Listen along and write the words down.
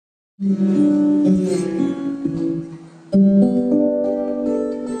Just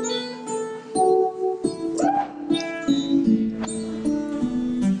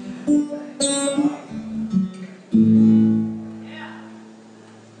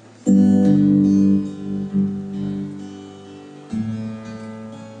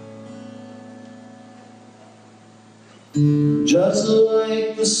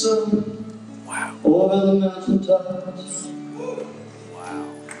like the sun over the mountain tops.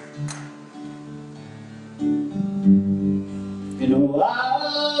 You know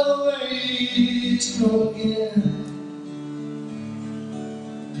I'll always come again.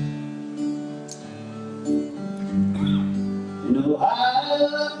 You know I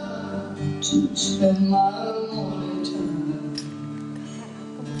love to spend my morning time.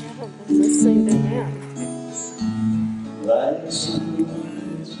 Let's sing to him. Like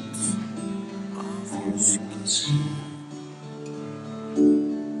sunrise on the sky.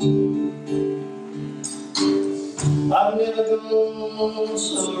 I've never gone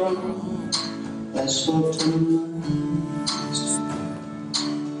so wrong as for tonight.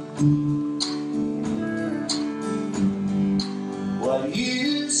 What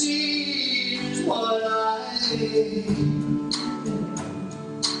you see is what I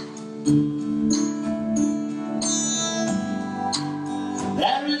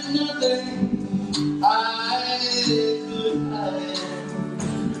there is nothing I could hide.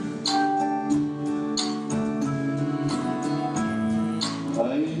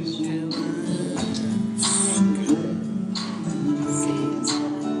 Are you still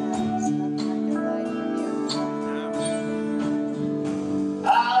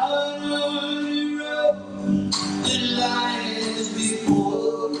out on the road that lies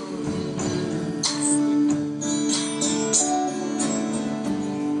before?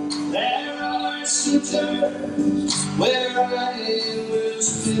 There are some turns where I will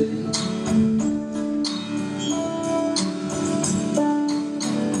spin.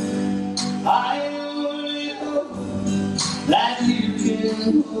 I only hope that you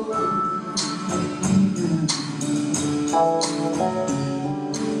can hold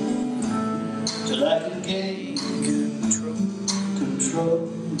till I can gain control.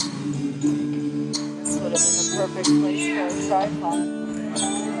 This would have been a perfect place for a tripod.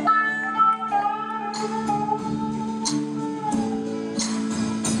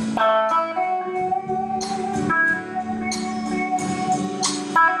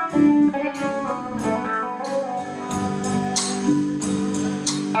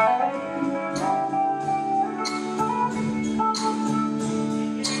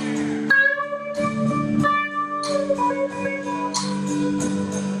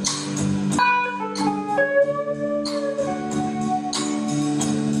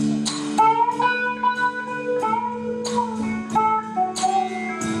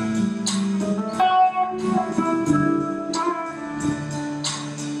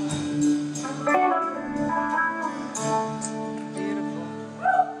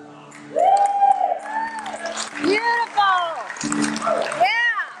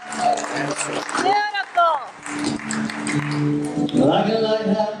 Like a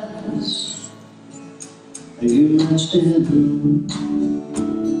lighthouse, you must have known.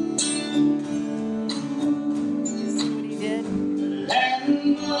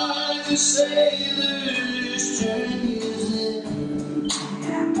 And like a sailor's journey is in.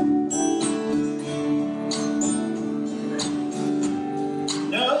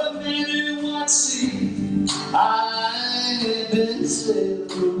 No matter what sea I've been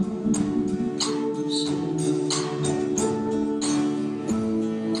sailing,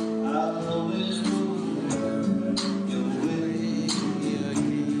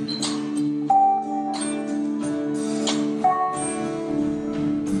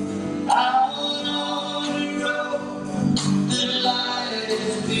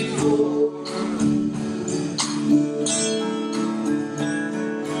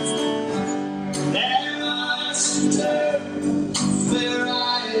 where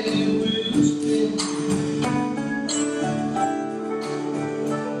I will spin.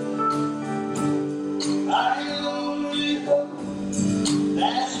 I only hope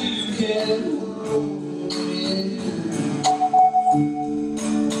that you can hold me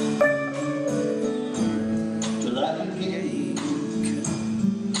till I can gain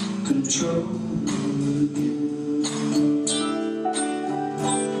control again.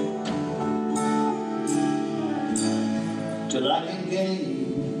 Till I can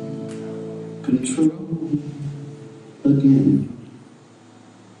gain control again.